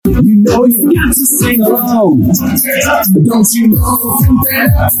Oh, you got to sing along. Don't you know?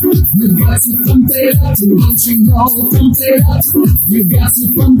 You got to pump it up. Don't you know? Pump it up. You got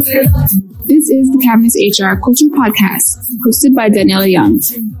to pump it up. This is the cavnessHR Culture Podcast, hosted by Daniela Young.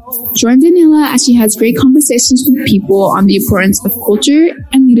 Join Daniela as she has great conversations with people on the importance of culture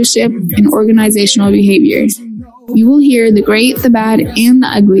and leadership and organizational behavior. You will hear the great, the bad, and the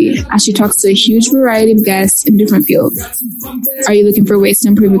ugly as she talks to a huge variety of guests in different fields. Are you looking for ways to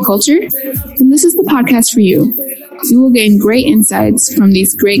improve your culture? Then this is the podcast for you. You will gain great insights from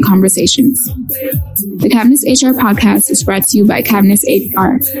these great conversations. The cavnessHR podcast is brought to you by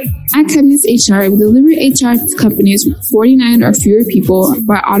cavnessHR. At cavnessHR, we deliver HR to companies with 49 or fewer people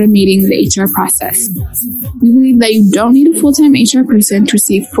by automating the HR process. We believe that you don't need a full-time HR person to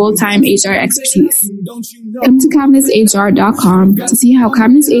receive full-time HR expertise. Come to cavnesshr.com to see how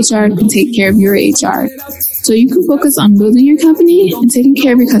cavnessHR can take care of your HR, so you can focus on building your company and taking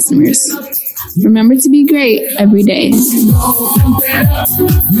care of your customers. Remember to be great every day.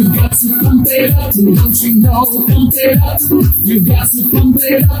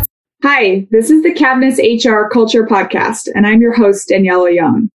 Hi, this is the cavnessHR Culture Podcast, and I'm your host, Daniela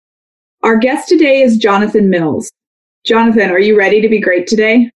Young. Our guest today is Jonathan Mills. Jonathan, are you ready to be great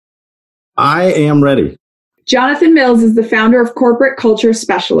today? I am ready. Jonathan Mills is the founder of Corporate Culture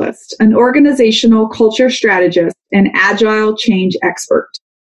Specialist, an organizational culture strategist and agile change expert.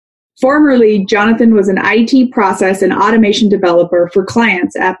 Formerly, Jonathan was an IT process and automation developer for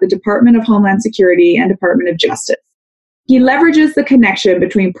clients at the Department of Homeland Security and Department of Justice. He leverages the connection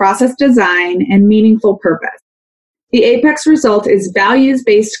between process design and meaningful purpose. The apex result is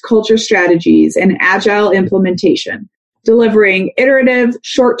values-based culture strategies and agile implementation, delivering iterative,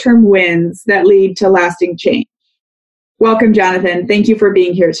 short-term wins that lead to lasting change. Welcome, Jonathan. Thank you for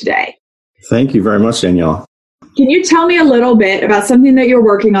being here today. Thank you very much, Danielle. Can you tell me a little bit about something that you're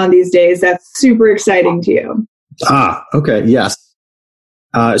working on these days that's super exciting to you? Okay. Yes.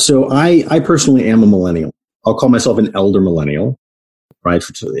 So I personally am a millennial. I'll call myself an elder millennial, right?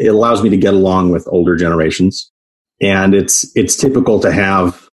 It allows me to get along with older generations. And it's typical to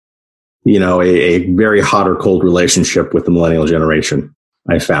have, a very hot or cold relationship with the millennial generation.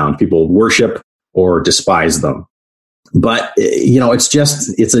 I found people worship or despise them. But,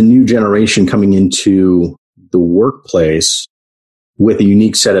 it's a new generation coming into the workplace with a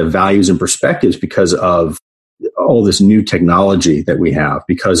unique set of values and perspectives because of all this new technology that we have,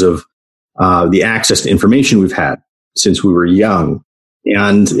 because of the access to information we've had since we were young.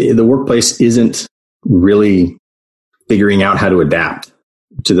 And the workplace isn't really figuring out how to adapt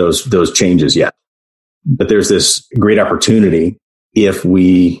to those changes yet. But there's this great opportunity if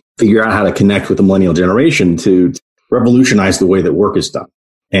we figure out how to connect with the millennial generation to revolutionize the way that work is done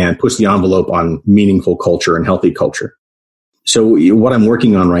and push the envelope on meaningful culture and healthy culture. So what I'm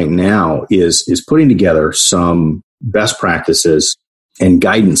working on right now is putting together some best practices and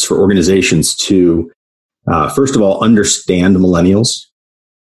guidance for organizations to, first of all, understand millennials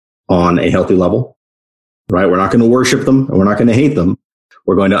on a healthy level, right? We're not going to worship them and we're not going to hate them.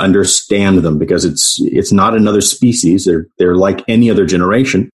 We're going to understand them because it's not another species. They're like any other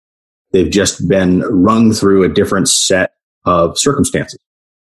generation. They've just been rung through a different set of circumstances.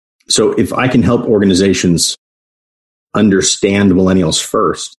 So if I can help organizations understand millennials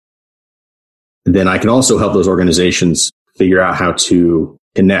first, then I can also help those organizations figure out how to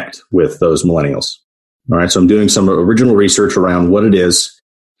connect with those millennials. All right. So I'm doing some original research around what it is,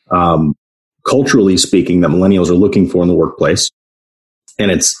 culturally speaking, that millennials are looking for in the workplace. And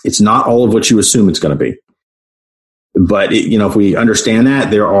it's not all of what you assume it's going to be. But, if we understand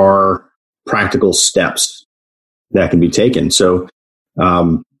that, there are practical steps that can be taken. So,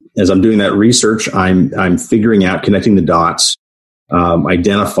 as I'm doing that research, I'm figuring out, connecting the dots,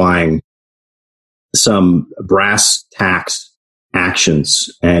 identifying some brass tacks actions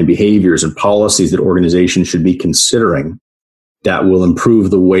and behaviors and policies that organizations should be considering that will improve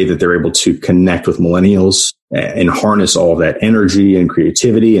the way that they're able to connect with millennials and harness all of that energy and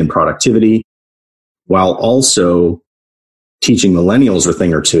creativity and productivity, while also teaching millennials a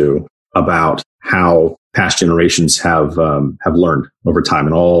thing or two about how past generations have learned over time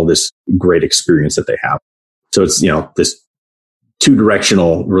and all this great experience that they have. So it's, this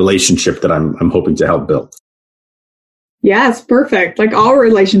two-directional relationship that I'm hoping to help build. Yes, perfect. Like all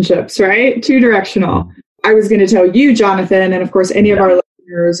relationships, right? Two-directional. I was going to tell you, Jonathan, and of course, any of our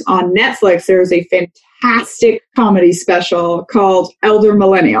listeners, on Netflix, there's a fantastic comedy special called Elder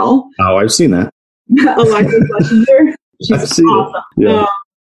Millennial. Oh, I've seen that. Alexis Schlesinger. She's awesome. Yeah.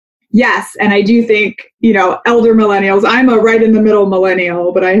 Yes. And I do think, elder millennials, I'm a right in the middle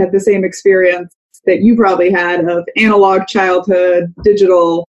millennial, but I had the same experience that you probably had of analog childhood,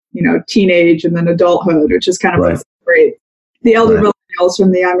 digital teenage and then adulthood, which is kind of what separates the elder millennials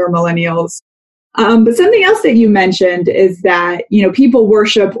from the younger millennials. But something else that you mentioned is that, people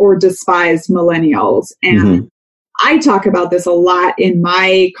worship or despise millennials. And I talk about this a lot in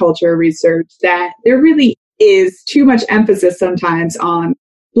my culture research, that there really is too much emphasis sometimes on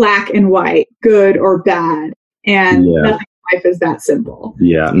black and white, good or bad. And nothing in life is that simple.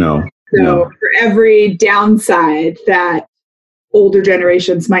 Yeah, no. So for every downside that older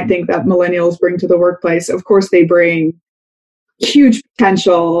generations might think that millennials bring to the workplace, of course they bring huge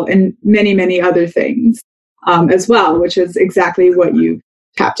potential and many, many other things as well, which is exactly what you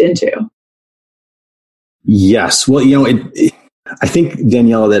tapped into. Yes. Well, I think,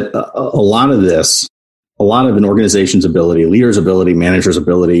 Daniela, that a lot of an organization's ability, leaders' ability, managers'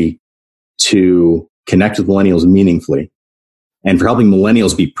 ability to connect with millennials meaningfully, and for helping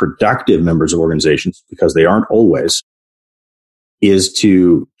millennials be productive members of organizations, because they aren't always, is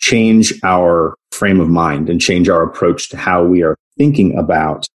to change our frame of mind and change our approach to how we are thinking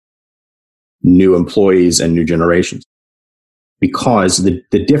about new employees and new generations. Because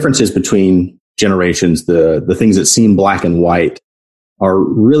the differences between generations, the things that seem black and white, are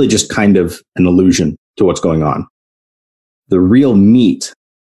really just kind of an illusion to what's going on. The real meat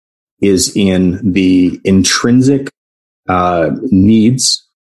is in the intrinsic needs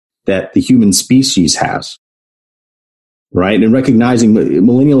that the human species has. Right? And recognizing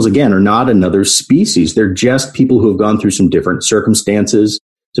millennials, again, are not another species. They're just people who have gone through some different circumstances,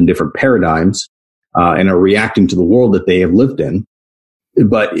 some different paradigms, and are reacting to the world that they have lived in.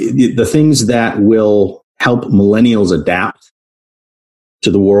 But the things that will help millennials adapt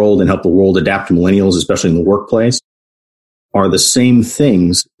to the world and help the world adapt to millennials, especially in the workplace, are the same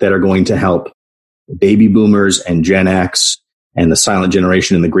things that are going to help baby boomers and Gen X and the silent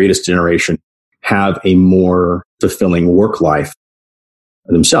generation and the greatest generation have a more fulfilling work life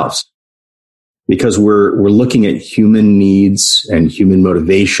themselves. Because we're looking at human needs and human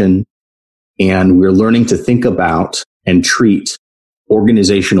motivation, and we're learning to think about and treat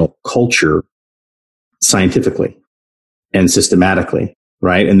organizational culture scientifically and systematically,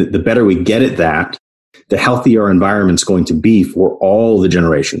 right? And the better we get at that, the healthier our environment's going to be for all the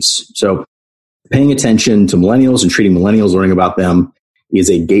generations. So paying attention to millennials and treating millennials, learning about them, is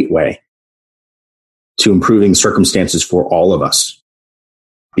a gateway to improving circumstances for all of us.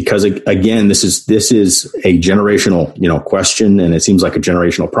 Because again, this is a generational, question, and it seems like a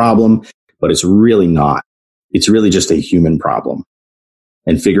generational problem, but it's really not. It's really just a human problem.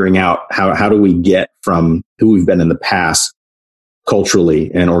 And figuring out how do we get from who we've been in the past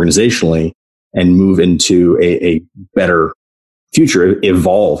culturally and organizationally and move into a better future,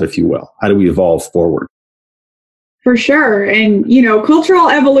 evolve, if you will. How do we evolve forward? For sure. And, cultural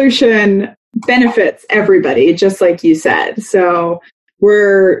evolution benefits everybody, just like you said. So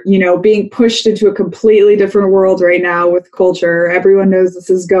we're, being pushed into a completely different world right now with culture. Everyone knows this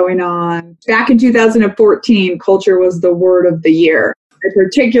is going on. Back in 2014, culture was the word of the year. I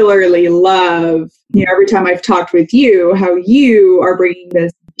particularly love, every time I've talked with you, how you are bringing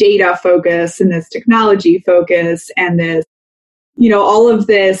this data focus and this technology focus and this, all of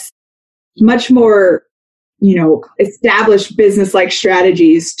this much more established business-like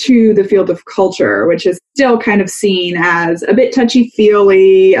strategies to the field of culture, which is still kind of seen as a bit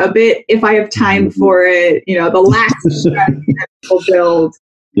touchy-feely, a bit, if I have time for it, the lack of strategy that people build.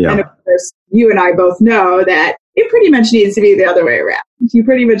 Yeah. And of course, you and I both know that it pretty much needs to be the other way around. You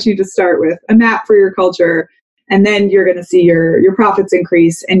pretty much need to start with a map for your culture, and then you're going to see your profits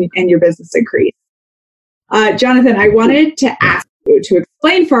increase and your business increase. Jonathan, I wanted to ask you to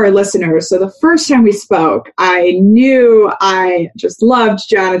explain for our listeners. So the first time we spoke, I knew I just loved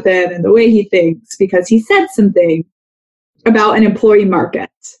Jonathan and the way he thinks, because he said something about an employee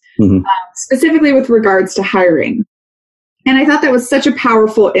market, specifically with regards to hiring. And I thought that was such a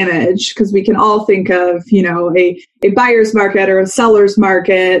powerful image, because we can all think of, a buyer's market or a seller's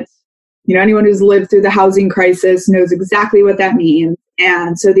market. Anyone who's lived through the housing crisis knows exactly what that means.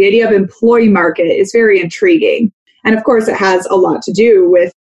 And so the idea of employee market is very intriguing. And of course, it has a lot to do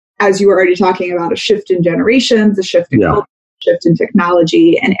with, as you were already talking about, a shift in generations, a shift in culture, a shift in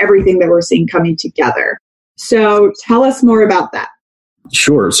technology, and everything that we're seeing coming together. So tell us more about that.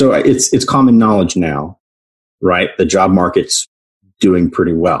 Sure. So it's common knowledge now, right? The job market's doing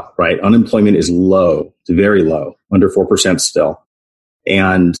pretty well, right? Unemployment is low. It's very low, under 4% still.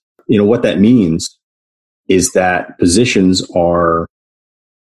 And, what that means is that positions are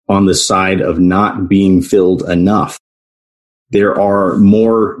on the side of not being filled enough. There are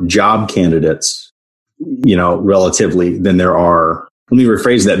more job candidates, relatively than there are. Let me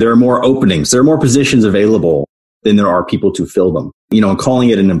rephrase that. There are more openings. There are more positions available than there are people to fill them. And calling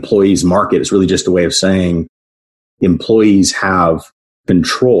it an employees market is really just a way of saying employees have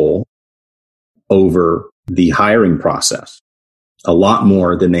control over the hiring process a lot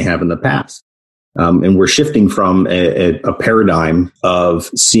more than they have in the past. And we're shifting from a paradigm of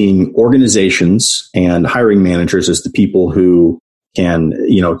seeing organizations and hiring managers as the people who can,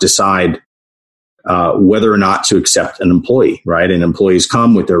 decide whether or not to accept an employee, right? And employees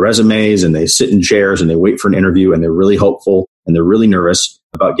come with their resumes and they sit in chairs and they wait for an interview and they're really hopeful and they're really nervous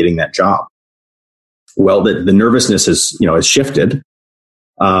about getting that job. Well, the nervousness has shifted.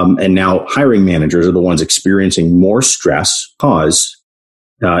 And now hiring managers are the ones experiencing more stress because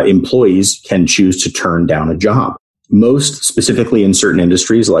employees can choose to turn down a job. Most specifically in certain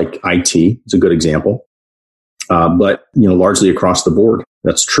industries like IT is a good example. But largely across the board,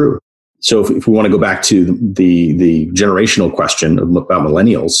 that's true. So if we want to go back to the generational question about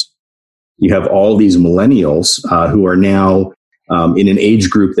millennials, you have all these millennials who are now in an age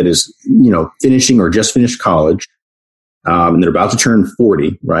group that is, finishing or just finished college. And they're about to turn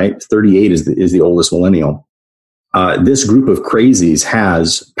 40, right? 38 is the oldest millennial. This group of crazies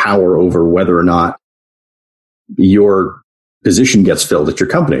has power over whether or not your position gets filled at your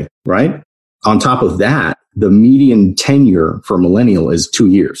company, right? On top of that, the median tenure for a millennial is 2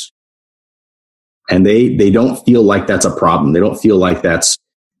 years. And they don't feel like that's a problem. They don't feel like that's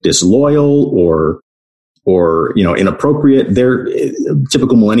disloyal or inappropriate. They're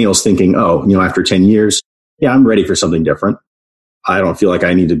typical millennials thinking, after 10 years, yeah, I'm ready for something different. I don't feel like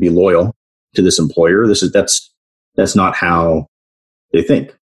I need to be loyal to this employer. That's not how they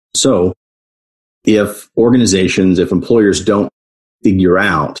think. So if employers don't figure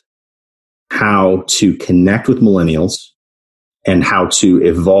out how to connect with millennials and how to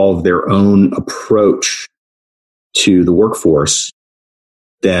evolve their own approach to the workforce,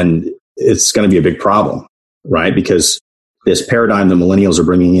 then it's going to be a big problem, right? Because this paradigm the millennials are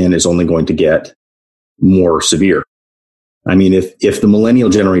bringing in is only going to get more severe. I mean, if the millennial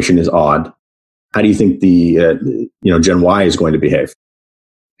generation is odd, how do you think the Gen Y is going to behave?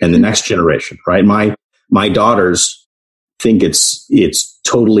 And the next generation, right? My daughters think it's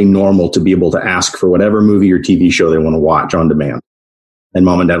totally normal to be able to ask for whatever movie or TV show they want to watch on demand, and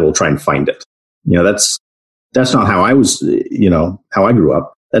mom and dad will try and find it. That's not how I was, how I grew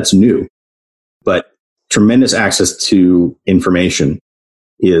up. That's new, but tremendous access to information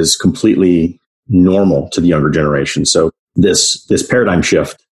is completely normal to the younger generation. So this paradigm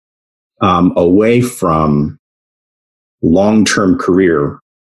shift away from long-term career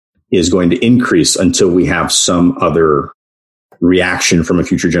is going to increase until we have some other reaction from a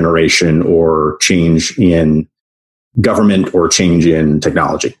future generation or change in government or change in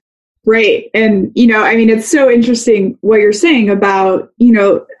technology. Right. And, it's so interesting what you're saying about,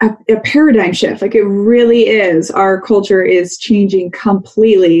 a paradigm shift. Like it really is. Our culture is changing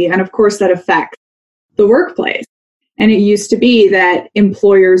completely. And of course, that affects the workplace. And it used to be that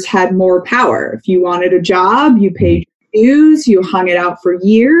employers had more power. If you wanted a job, you paid your dues, you hung it out for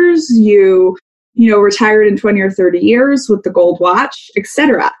years, you retired in 20 or 30 years with the gold watch,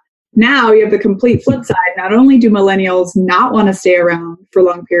 etc. Now you have the complete flip side. Not only do millennials not want to stay around for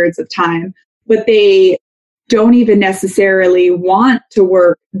long periods of time, but they don't even necessarily want to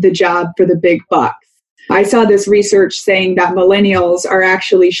work the job for the big bucks. I saw this research saying that millennials are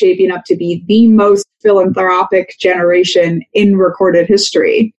actually shaping up to be the most philanthropic generation in recorded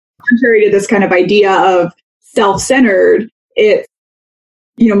history. Contrary to this kind of idea of self-centered,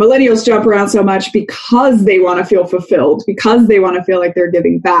 millennials jump around so much because they want to feel fulfilled, because they want to feel like they're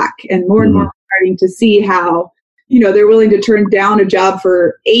giving back. And more and more starting to see how, they're willing to turn down a job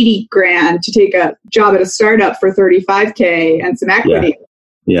for $80,000 to take a job at a startup for $35,000 and some equity.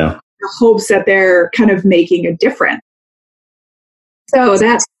 Yeah. Hopes that they're kind of making a difference. So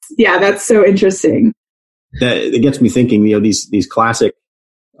that's so interesting. It gets me thinking, these classic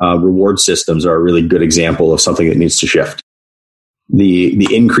reward systems are a really good example of something that needs to shift.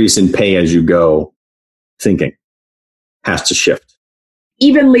 The increase in pay as you go thinking has to shift.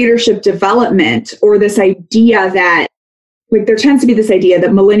 Even leadership development, or this idea that there tends to be this idea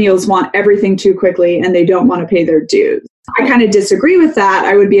that millennials want everything too quickly and they don't want to pay their dues. I kind of disagree with that.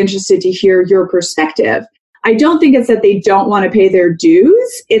 I would be interested to hear your perspective. I don't think it's that they don't want to pay their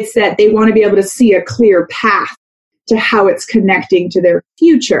dues. It's that they want to be able to see a clear path to how it's connecting to their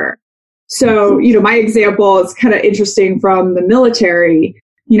future. So, my example is kind of interesting from the military.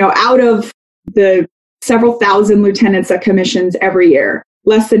 Out of the several thousand lieutenants that commissions every year,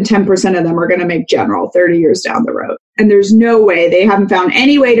 less than 10% of them are going to make general 30 years down the road. And there's no way, they haven't found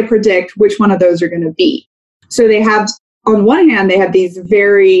any way to predict which one of those are going to be. So they have on one hand, they have these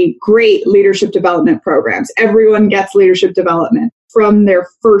very great leadership development programs. Everyone gets leadership development from their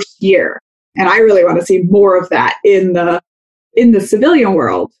first year. And I really want to see more of that in the civilian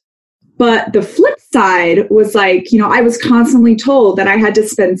world. But the flip side was like, I was constantly told that I had to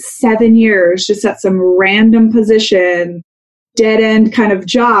spend 7 years just at some random position, dead end kind of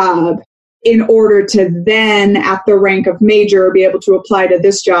job in order to then at the rank of major be able to apply to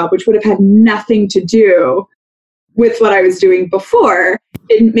this job, which would have had nothing to do with what I was doing before.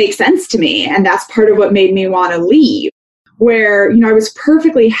 Didn't make sense to me. And that's part of what made me want to leave, where, I was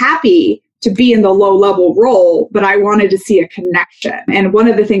perfectly happy to be in the low level role, but I wanted to see a connection. And one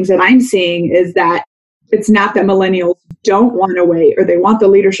of the things that I'm seeing is that it's not that millennials don't want to wait or they want the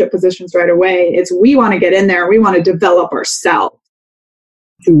leadership positions right away. It's we want to get in there. We want to develop ourselves.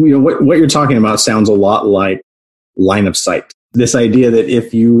 What you're talking about sounds a lot like line of sight. This idea that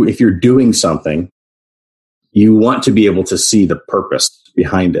if you're doing something, you want to be able to see the purpose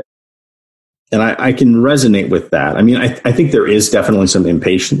behind it. And I can resonate with that. I mean, I think there is definitely some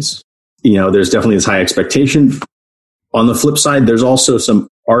impatience. There's definitely this high expectation. On the flip side, there's also some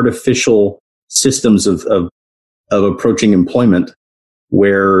artificial systems of approaching employment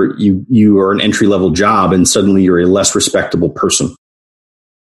where you are an entry-level job and suddenly you're a less respectable person.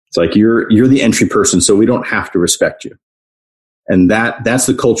 It's like you're the entry person, so we don't have to respect you. And that's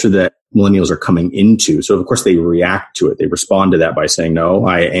the culture that millennials are coming into. So of course they react to it. They respond to that by saying, no,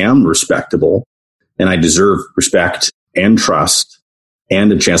 I am respectable and I deserve respect and trust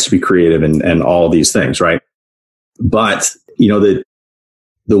and a chance to be creative and all these things, right? But,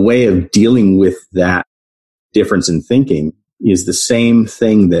 the way of dealing with that difference in thinking is the same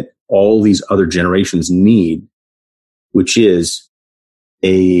thing that all these other generations need, which is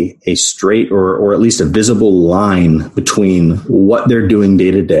a straight or at least a visible line between what they're doing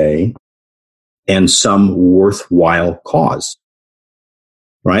day to day and some worthwhile cause,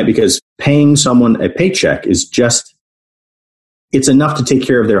 right? Because paying someone a paycheck is it's enough to take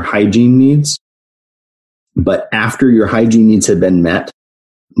care of their hygiene needs. But after your hygiene needs have been met,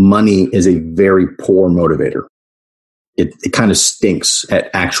 money is a very poor motivator. It kind of stinks at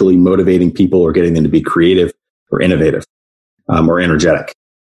actually motivating people or getting them to be creative or innovative or energetic.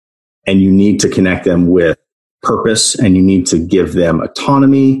 And you need to connect them with purpose, and you need to give them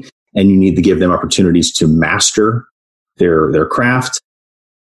autonomy, and you need to give them opportunities to master their craft.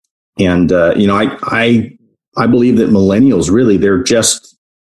 And, I believe that millennials really, they're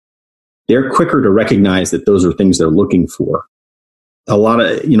quicker to recognize that those are things they're looking for. A lot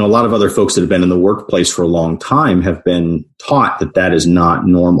of other folks that have been in the workplace for a long time have been taught that that is not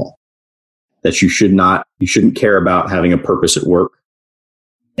normal, that you shouldn't care about having a purpose at work,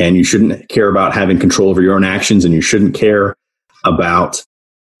 and you shouldn't care about having control over your own actions, and you shouldn't care about,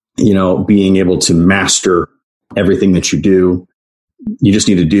 being able to master everything that you do. You just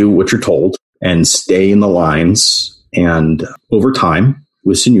need to do what you're told and stay in the lines. And over time,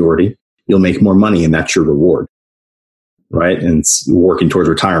 with seniority, you'll make more money, and that's your reward, right? And it's working towards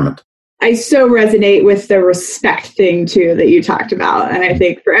retirement. I so resonate with the respect thing too that you talked about. And I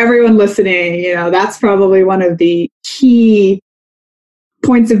think for everyone listening, that's probably one of the key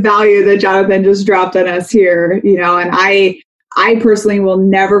points of value that Jonathan just dropped on us here, and I personally will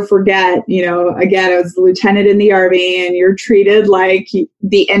never forget, again, I was a lieutenant in the Army, and you're treated like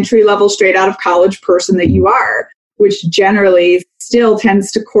the entry-level straight out of college person that you are, which generally still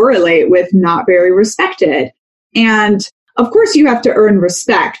tends to correlate with not very respected. And of course, you have to earn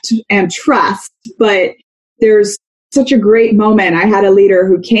respect and trust, but there's such a great moment. I had a leader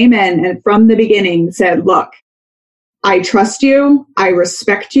who came in and from the beginning said, look, I trust you. I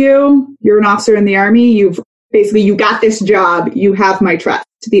respect you. You're an officer in the Army. You got this job. You have my trust.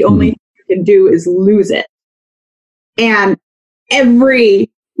 The only thing you can do is lose it. And every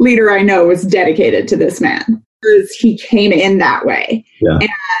leader I know was dedicated to this man because he came in that way. Yeah. And,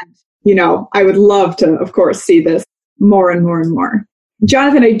 I would love to, of course, see this more and more and more.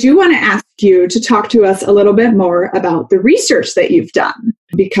 Jonathan, I do want to ask you to talk to us a little bit more about the research that you've done,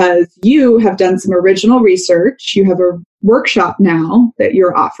 because you have done some original research. You have a workshop now that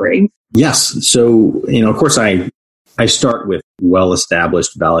you're offering. Yes. So, of course, I start with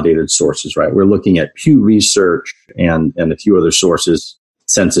well-established, validated sources, right? We're looking at Pew Research and a few other sources,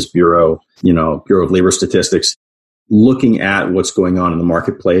 Census Bureau, Bureau of Labor Statistics, looking at what's going on in the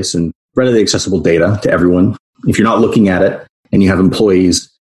marketplace and readily accessible data to everyone. If you're not looking at it and you have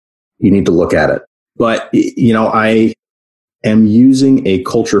employees, you need to look at it. But, I am using a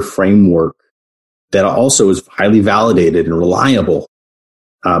culture framework that also is highly validated and reliable.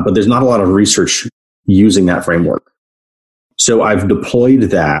 But there's not a lot of research using that framework. So I've deployed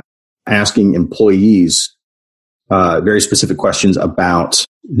that, asking employees very specific questions about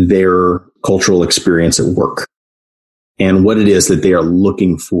their cultural experience at work and what it is that they are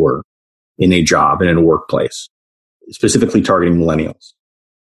looking for in a job and in a workplace, specifically targeting millennials.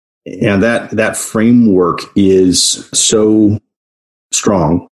 And that framework is so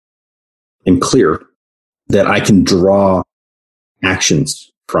strong and clear that I can draw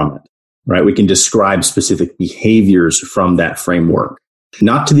actions from it, right? We can describe specific behaviors from that framework,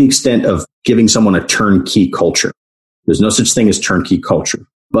 not to the extent of giving someone a turnkey culture. There's no such thing as turnkey culture,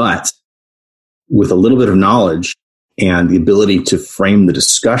 but with a little bit of knowledge and the ability to frame the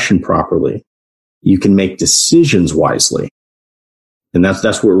discussion properly, you can make decisions wisely. And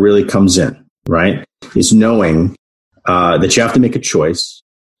that's where it really comes in, right? Is knowing that you have to make a choice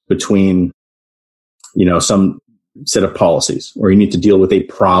between, some set of policies, or you need to deal with a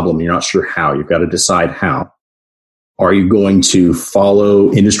problem. You're not sure how. You've got to decide how. Are you going to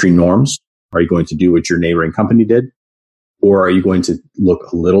follow industry norms? Are you going to do what your neighboring company did? Or are you going to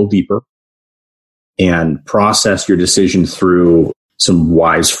look a little deeper and process your decision through some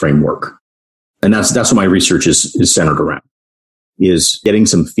wise framework? And that's what my research is centered around, is getting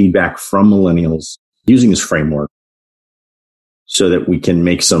some feedback from millennials using this framework so that we can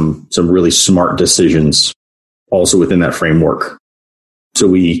make some really smart decisions also within that framework.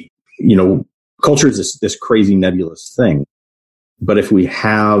 So culture is this crazy nebulous thing. But if we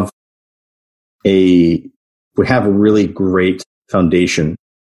have a really great foundation,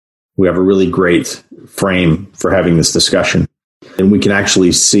 we have a really great frame for having this discussion, then we can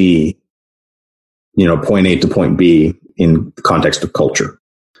actually see, point A to point B in the context of culture.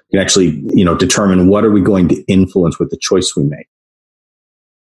 You can actually, determine what are we going to influence with the choice we make.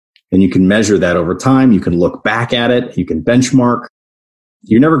 And you can measure that over time. You can look back at it. You can benchmark.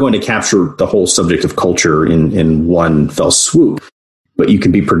 You're never going to capture the whole subject of culture in one fell swoop, but you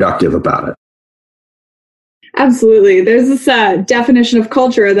can be productive about it. Absolutely. There's this definition of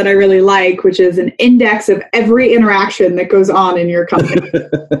culture that I really like, which is an index of every interaction that goes on in your company.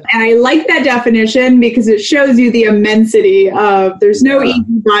 And I like that definition because it shows you the immensity of there's no easy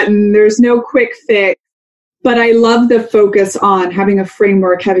button, there's no quick fix. But I love the focus on having a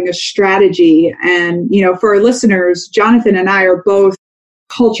framework, having a strategy. And, for our listeners, Jonathan and I are both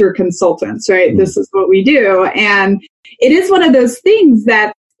culture consultants, right? Mm-hmm. This is what we do. And it is one of those things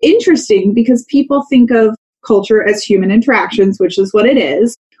that's interesting because people think of culture as human interactions, which is what it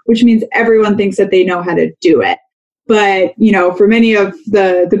is, which means everyone thinks that they know how to do it. But, for many of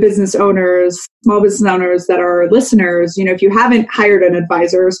the business owners, small business owners that are listeners, if you haven't hired an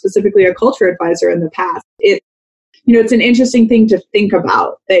advisor, specifically a culture advisor in the past, it's an interesting thing to think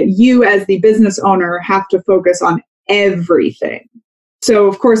about, that you as the business owner have to focus on everything. So,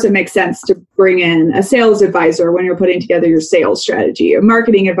 of course, it makes sense to bring in a sales advisor when you're putting together your sales strategy, a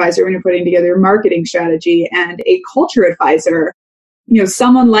marketing advisor when you're putting together your marketing strategy, and a culture advisor,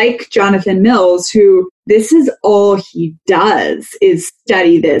 someone like Jonathan Mills, who this is all he does is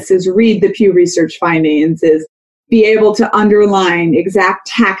study this, is read the Pew Research findings, is be able to underline exact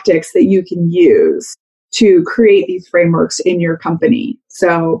tactics that you can use to create these frameworks in your company.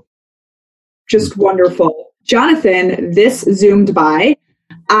 So just wonderful. Jonathan, this zoomed by.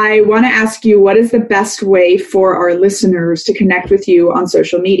 I want to ask you, what is the best way for our listeners to connect with you on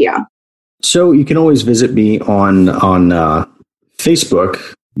social media? So you can always visit me on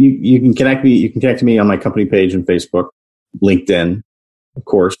Facebook. You can connect me. You can connect to me on my company page on Facebook, LinkedIn, of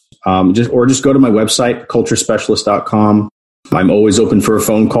course. Just go to my website, culturespecialist.com. I'm always open for a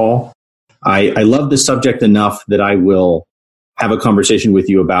phone call. I love this subject enough that I will have a conversation with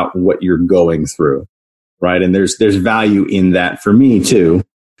you about what you're going through, right? And there's value in that for me too,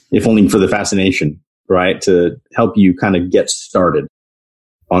 if only for the fascination, right? To help you kind of get started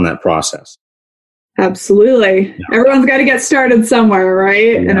on that process. Absolutely. Yeah. Everyone's got to get started somewhere,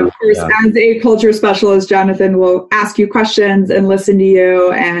 right? Yeah, and of course, as a culture specialist, Jonathan will ask you questions and listen to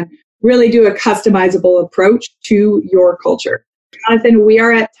you and really do a customizable approach to your culture. Jonathan, we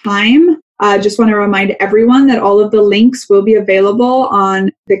are at time. Just want to remind everyone that all of the links will be available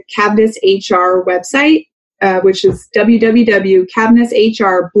on the cavnessHR website, which is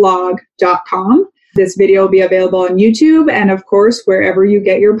www.cavnessHRblog.com. This video will be available on YouTube and, of course, wherever you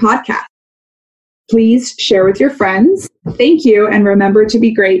get your podcast. Please share with your friends. Thank you, and remember to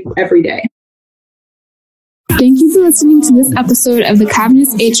be great every day. Thank you for listening to this episode of the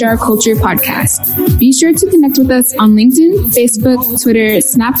cavnessHR Culture Podcast. Be sure to connect with us on LinkedIn, Facebook, Twitter,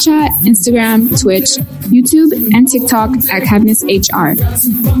 Snapchat, Instagram, Twitch, YouTube, and TikTok at cavnessHR.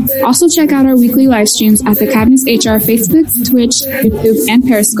 Also check out our weekly live streams at the cavnessHR Facebook, Twitch, YouTube, and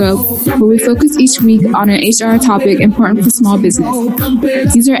Periscope, where we focus each week on an HR topic important for small business.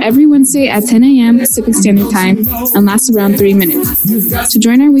 These are every Wednesday at 10 a.m. Pacific Standard Time and last around 3 minutes. To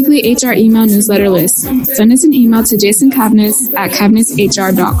join our weekly HR email newsletter list, send us an email to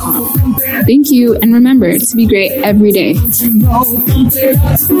jasoncavness@cavnesshr.com. Thank you, and remember to be great every day. Don't you know, pump it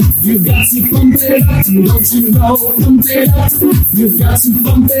up. You've got to pump it up. Don't you know, pump it up. You've got to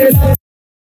pump it up.